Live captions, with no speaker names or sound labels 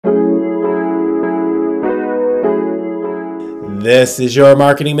This is your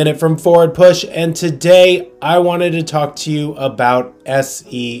Marketing Minute from Forward Push, and today I wanted to talk to you about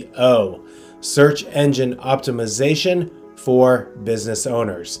SEO, search engine optimization for business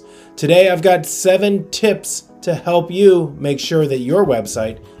owners. Today I've got 7 tips to help you make sure that your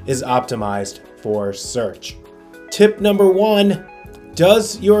website is optimized for search. Tip number 1,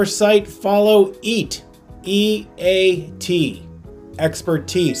 does your site follow EAT? E-A-T,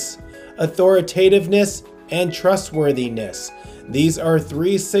 expertise, authoritativeness, and trustworthiness. These are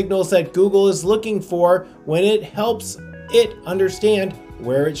 3 signals that Google is looking for when it helps it understand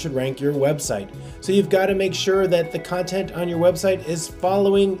where it should rank your website. So you've got to make sure that the content on your website is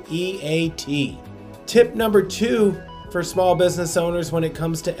following EAT. Tip number 2 for small business owners when it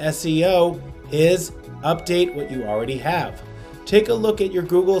comes to SEO is update what you already have. Take a look at your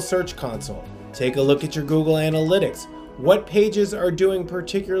Google Search Console. Take a look at your Google Analytics. What pages are doing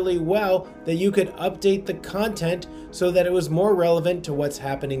particularly well that you could update the content so that it was more relevant to what's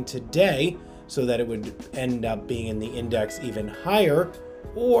happening today, so that it would end up being in the index even higher,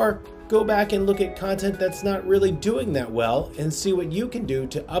 or go back and look at content that's not really doing that well and see what you can do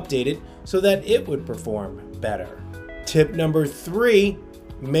to update it so that it would perform better. Tip number 3,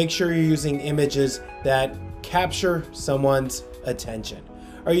 make sure you're using images that capture someone's attention.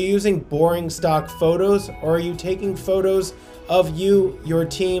 Are you using boring stock photos, or are you taking photos of you, your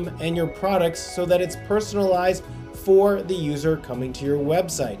team, and your products so that it's personalized for the user coming to your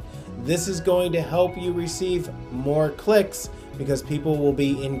website? This is going to help you receive more clicks because people will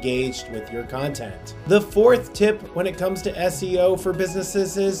be engaged with your content. The 4th tip when it comes to SEO for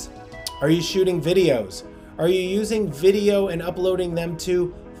businesses is, are you shooting videos? Are you using video and uploading them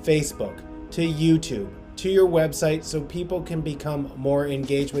to Facebook, to YouTube, to your website so people can become more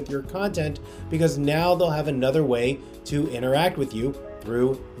engaged with your content, because now they'll have another way to interact with you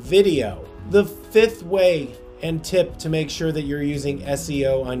through video. The 5th way and tip to make sure that you're using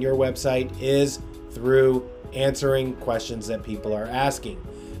SEO on your website is through answering questions that people are asking.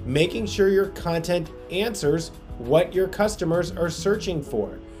 Making sure your content answers what your customers are searching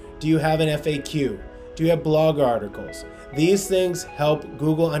for. Do you have an FAQ? Do you have blog articles? These things help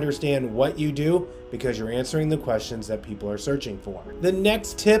Google understand what you do because you're answering the questions that people are searching for. The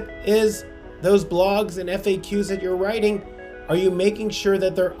next tip is those blogs and FAQs that you're writing, are you making sure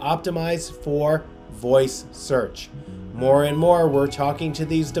that they're optimized for voice search? More and more, we're talking to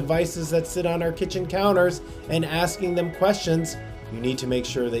these devices that sit on our kitchen counters and asking them questions. You need to make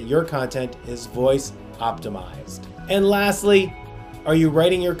sure that your content is voice optimized. And lastly, are you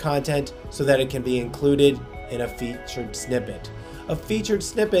writing your content so that it can be included in a featured snippet? A featured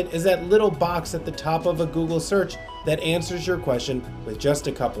snippet is that little box at the top of a Google search that answers your question with just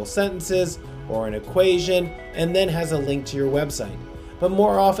a couple sentences or an equation and then has a link to your website. But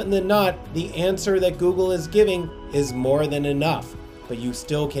more often than not, the answer that Google is giving is more than enough, but you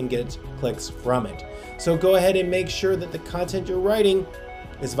still can get clicks from it. So go ahead and make sure that the content you're writing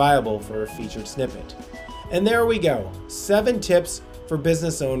is viable for a featured snippet. And there we go, 7 tips for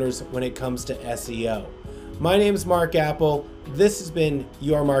business owners when it comes to SEO. My name is Mark Apple. This has been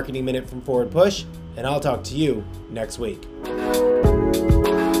your Marketing Minute from Forward Push, and I'll talk to you next week.